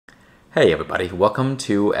Hey everybody, welcome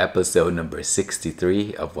to episode number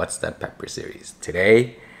 63 of What's That Pepper series.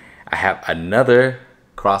 Today I have another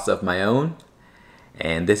cross of my own,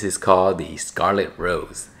 and this is called the Scarlet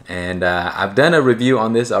Rose. And I've done a review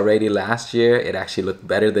on this already last year. It actually looked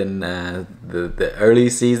better than the early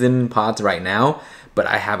season pods right now, but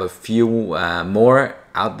I have a few more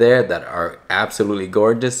out there that are absolutely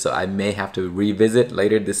gorgeous, so I may have to revisit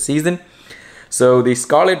later this season. So the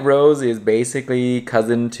Scarlet Rose is basically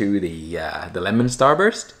cousin to the Lemon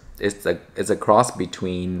Starburst. It's a cross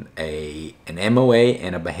between an MOA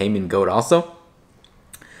and a Bahamian goat also.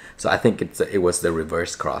 So I think it was the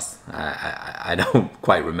reverse cross. I don't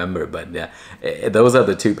quite remember, but those are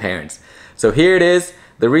the two parents. So here it is.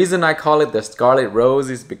 The reason I call it the Scarlet Rose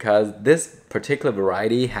is because this particular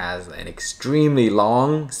variety has an extremely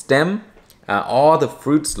long stem. All the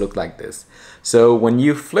fruits look like this. So when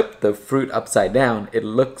you flip the fruit upside down, it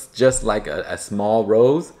looks just like a small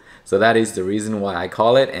rose. So that is the reason why I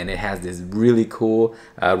call it, and it has this really cool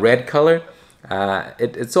red color.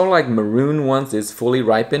 It's sort of like maroon once it's fully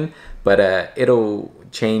ripened, but it'll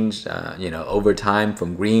change over time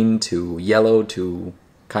from green to yellow to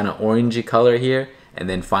kind of orangey color here, and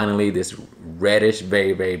then finally this reddish,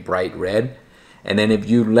 very, very bright red. And then if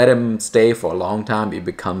you let them stay for a long time, it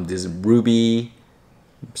becomes this ruby,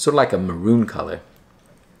 sort of like a maroon color.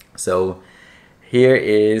 So here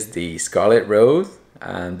is the Scarlet Rose.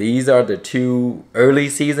 These are the two early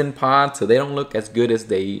season pods, so they don't look as good as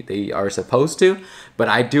they are supposed to. But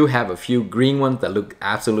I do have a few green ones that look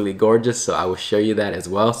absolutely gorgeous, so I will show you that as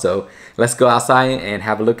well. So let's go outside and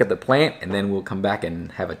have a look at the plant, and then we'll come back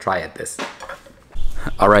and have a try at this.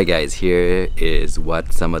 Alright guys, here is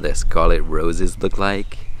what some of the Scarlet Roses look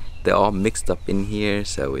like. They're all mixed up in here,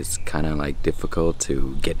 so it's kind of like difficult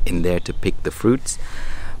to get in there to pick the fruits.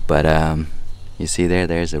 But you see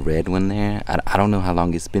there's a red one there. I don't know how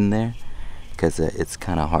long it's been there, because it's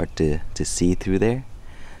kind of hard to see through there.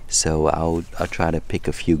 So I'll try to pick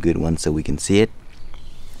a few good ones so we can see it.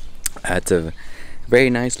 It's a very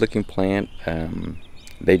nice looking plant.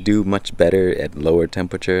 They do much better at lower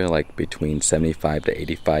temperature, like between 75 to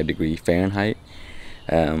 85 degrees Fahrenheit.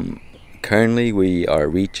 Currently we are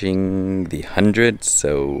reaching the hundreds,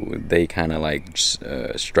 so they kind of like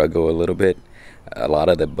struggle a little bit. A lot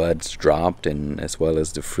of the buds dropped, and as well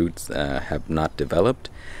as the fruits have not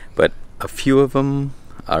developed, but a few of them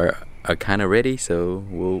are kind of ready, so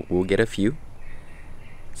we'll get a few.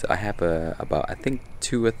 So I have about I think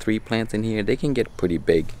 2 or 3 plants in here. They can get pretty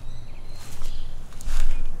big.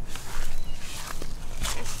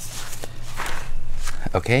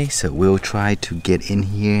 Okay, so we'll try to get in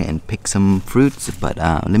here and pick some fruits, but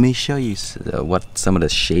let me show you what some of the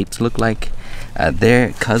shapes look like.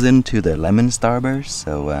 They're cousin to the Lemon Starburst,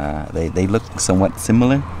 so they look somewhat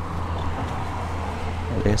similar.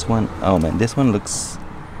 There's one. Oh man, this one looks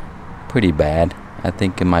pretty bad. I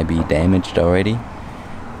think it might be damaged already,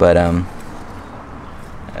 but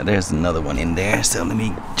there's another one in there, so let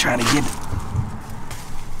me try to get it.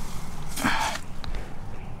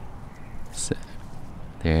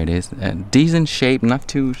 There it is. Decent shape, not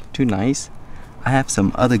too nice. I have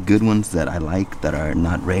some other good ones that I like that are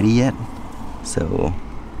not ready yet. So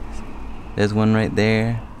there's one right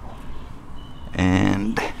there,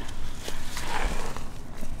 and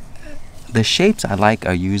the shapes I like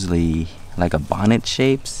are usually like a bonnet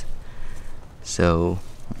shapes. So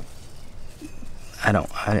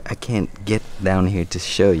I can't get down here to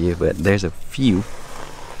show you, but there's a few.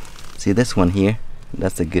 See this one here?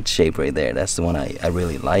 That's a good shape right there. That's the one I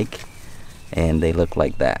really like, and they look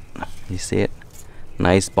like that. You see it?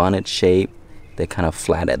 Nice bonnet shape. They're kind of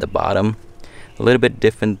flat at the bottom. A little bit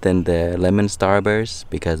different than the Lemon Starburst,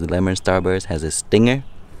 because the Lemon Starburst has a stinger.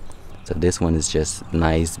 So this one is just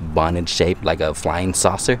nice bonnet shape, like a flying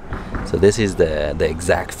saucer. So this is the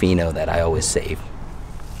exact pheno that I always save.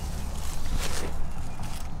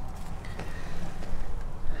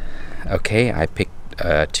 Okay, I picked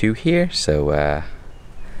 2 here, so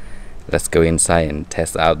let's go inside and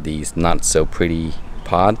test out these not so pretty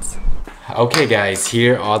pods. Okay guys,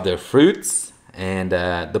 here are the fruits, and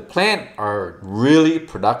the plant are really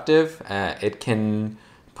productive. It can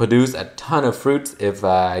produce a ton of fruits if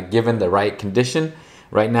given the right condition.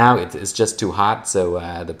 Right now it's just too hot,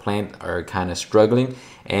 so the plant are kind of struggling,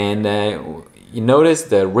 and you notice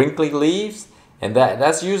the wrinkly leaves, and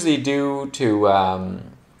that's usually due to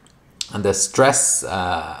the stress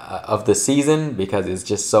of the season, because it's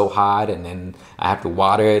just so hot, and then I have to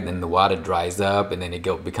water it, and then the water dries up, and then it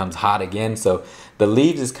becomes hot again. So the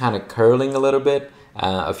leaves is kind of curling a little bit.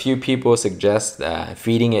 A few people suggest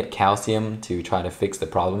feeding it calcium to try to fix the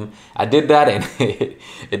problem. I did that and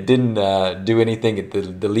it didn't do anything.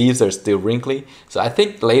 The leaves are still wrinkly. So I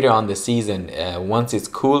think later on the season, once it's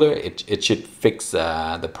cooler, it should fix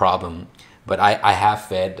the problem. But I have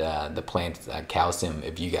fed the plants calcium,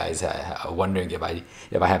 if you guys are wondering if I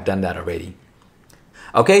have done that already.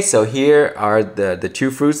 Okay, so here are the two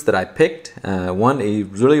fruits that I picked. One is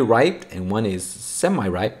really ripe and one is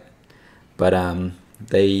semi-ripe. But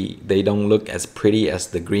they don't look as pretty as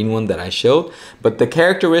the green one that I showed. But the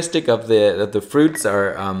characteristic of the fruits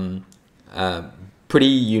are pretty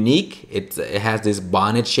unique. It has this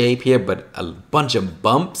bonnet shape here, but a bunch of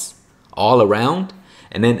bumps all around.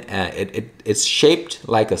 And then it's shaped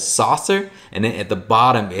like a saucer. And then at the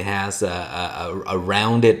bottom it has a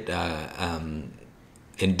rounded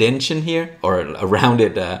indentation here, or a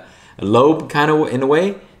rounded lobe kind of in a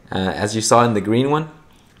way, as you saw in the green one.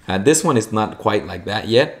 This one is not quite like that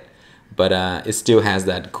yet, but it still has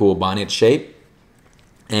that cool bonnet shape.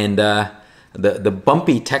 And the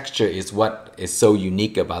bumpy texture is what is so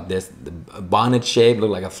unique about this. The bonnet shape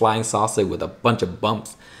looks like a flying saucer with a bunch of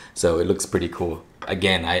bumps. So it looks pretty cool.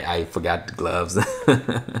 Again, I forgot the gloves.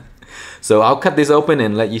 So I'll cut this open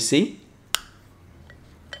and let you see.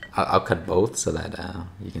 I'll cut both so that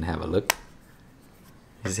you can have a look.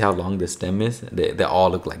 You see how long the stem is? They all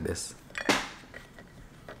look like this.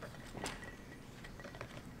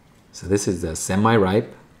 So this is the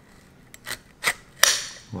semi-ripe.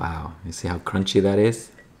 Wow, you see how crunchy that is?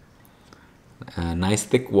 A nice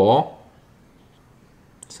thick wall.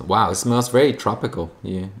 So wow, it smells very tropical.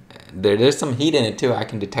 Yeah, there's some heat in it too. I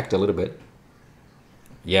can detect a little bit.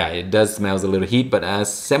 Yeah, it does smell a little heat, but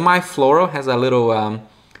semi-floral has a little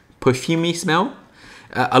perfumey smell.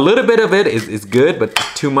 A little bit of it is good, but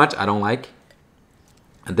too much I don't like.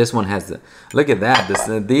 And this one has, look at that.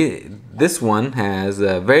 This one has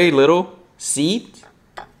very little seed,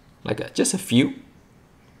 like just a few.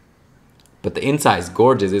 But the inside is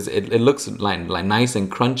gorgeous. It looks like nice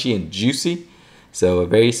and crunchy and juicy. So a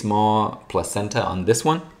very small placenta on this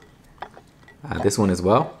one. This one as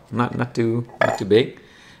well, not too big.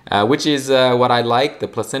 Which is what I like. The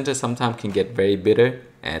placenta sometimes can get very bitter,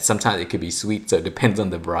 and sometimes it could be sweet. So it depends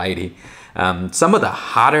on the variety. Some of the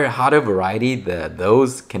hotter variety,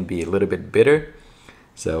 those can be a little bit bitter.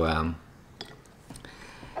 So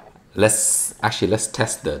let's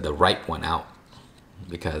test the ripe one out,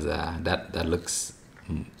 because that looks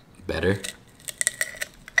better.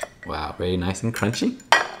 Wow, very nice and crunchy.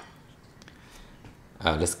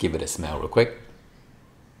 Let's give it a smell real quick.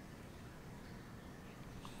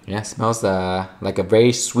 Yeah, smells like a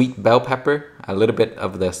very sweet bell pepper. A little bit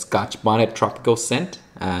of the Scotch bonnet tropical scent.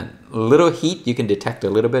 A little heat, you can detect a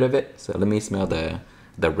little bit of it. So let me smell the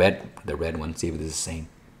red one, see if it's the same.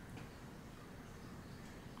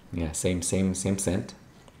 Yeah, same scent.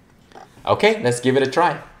 Okay, let's give it a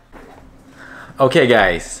try. Okay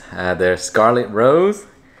guys, the Scarlet Rose.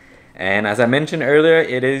 And as I mentioned earlier,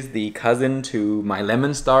 it is the cousin to my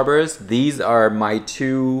lemon starburst. These are my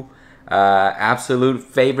two absolute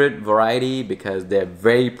favorite variety because they're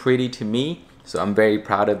very pretty to me. So I'm very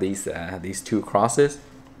proud of these two crosses.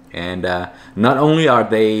 And not only are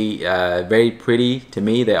they very pretty to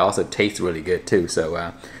me, they also taste really good too.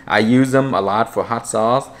 So I use them a lot for hot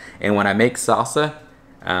sauce, and when I make salsa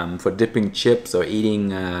for dipping chips or eating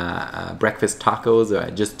breakfast tacos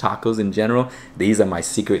or just tacos in general, these are my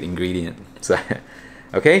secret ingredient. So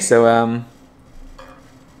okay, so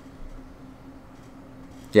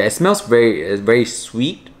yeah, it smells very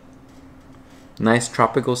sweet, nice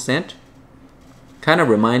tropical scent. Kind of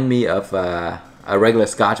remind me of a regular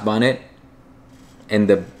Scotch bonnet,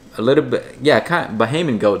 and a little bit, yeah, kind of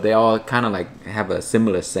Bahamian goat. They all kind of like have a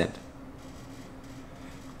similar scent.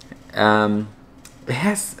 It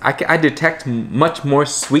has, I detect much more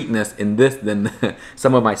sweetness in this than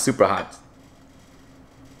some of my super hots.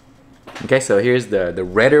 Okay, so here's the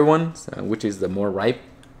redder one, which is the more ripe.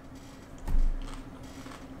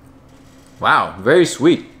 Wow, very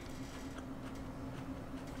sweet.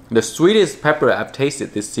 The sweetest pepper I've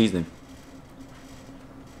tasted this season.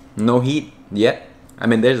 No heat yet. I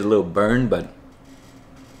mean, there's a little burn, but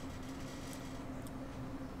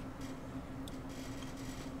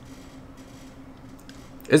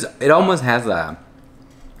it almost has a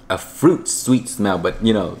fruit sweet smell, but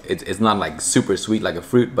you know, it's not like super sweet like a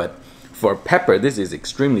fruit, but for pepper, this is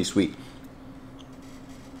extremely sweet.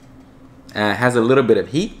 Has a little bit of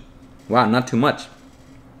heat. Wow, not too much.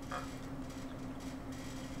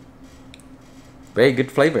 Very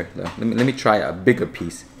good flavor though. Let me try a bigger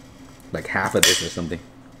piece, like half of this or something.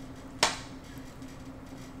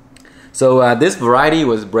 So this variety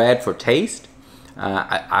was bred for taste.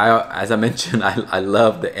 As I mentioned, I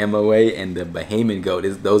love the MOA and the Bahamian goat.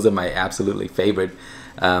 Those are my absolutely favorite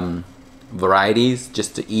varieties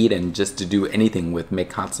just to eat and just to do anything with,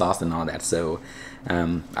 make hot sauce and all that. So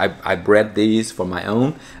I bred these for my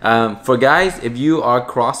own. For guys, if you are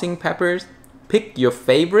crossing peppers, pick your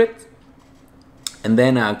favorite and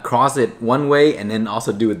then cross it one way and then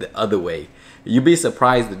also do it the other way. You'd be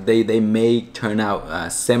surprised that they may turn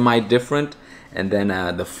out semi-different, and then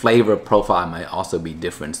the flavor profile might also be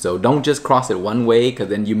different. So don't just cross it one way, because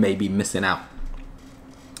then you may be missing out.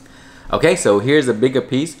 Okay, so here's a bigger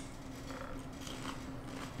piece.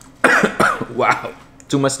 Wow,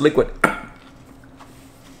 too much liquid.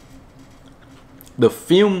 The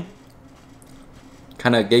fume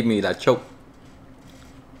kind of gave me that choke.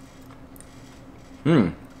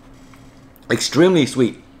 Extremely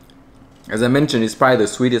sweet. As I mentioned, it's probably the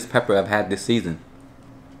sweetest pepper I've had this season.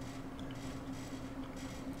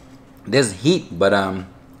 There's heat, but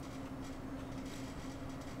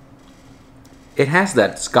it has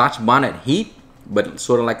that Scotch bonnet heat, but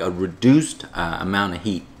sort of like a reduced amount of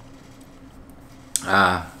heat.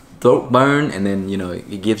 Throat burn, and then, you know,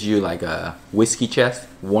 it gives you like a whiskey chest,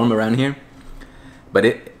 warm around here. But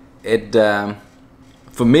it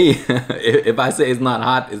for me, if I say it's not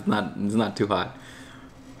hot, it's not too hot.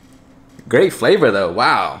 Great flavor though,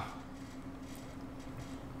 wow.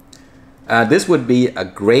 This would be a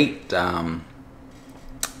great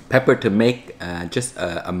pepper to make just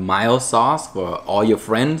a mild sauce for all your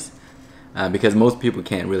friends, because most people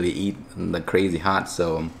can't really eat the crazy hot,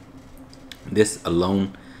 so this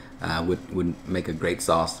alone would make a great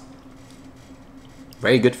sauce.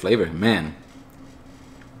 Very good flavor, man.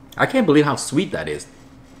 I can't believe how sweet that is.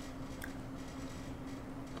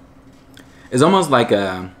 It's almost like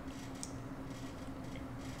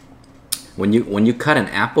when you cut an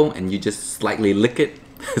apple and you just slightly lick it,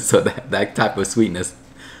 so that type of sweetness.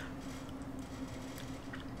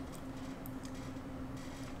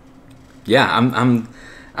 Yeah,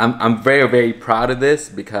 I'm very proud of this,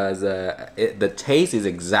 because the taste is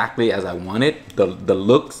exactly as I want it. The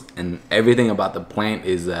looks and everything about the plant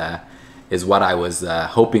is what I was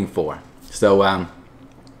hoping for. So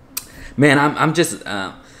man, I'm just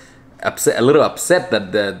a little upset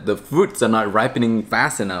that the fruits are not ripening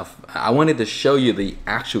fast enough. I wanted to show you the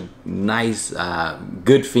actual nice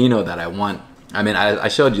good pheno that I want. I mean, I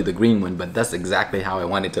showed you the green one, but that's exactly how I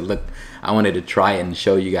wanted to look. I wanted to try and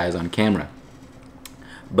show you guys on camera,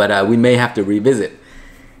 but we may have to revisit.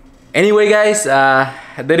 Anyway guys,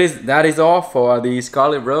 that is all for the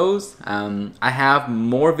Scarlet Rose. I have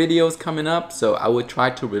more videos coming up, so I will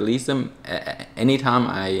try to release them anytime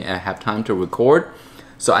I have time to record.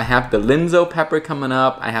 So I have the linzo pepper coming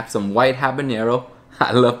up. I have some white habanero.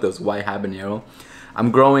 I love those white habanero.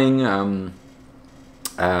 I'm growing,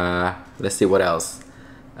 let's see what else.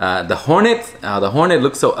 The hornet. The hornet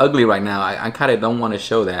looks so ugly right now. I kind of don't want to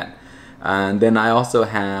show that. And then I also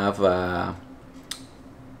have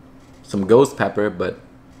some ghost pepper, but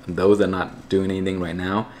those are not doing anything right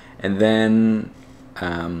now. And then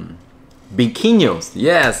biquinos,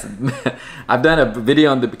 yes. I've done a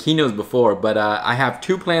video on the biquinos before, but I have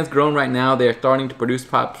 2 plants grown right now. They're starting to produce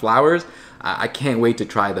flowers. I can't wait to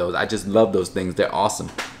try those. I just love those things. They're awesome.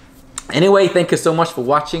 Anyway, thank you so much for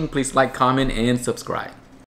watching. Please like, comment, and subscribe.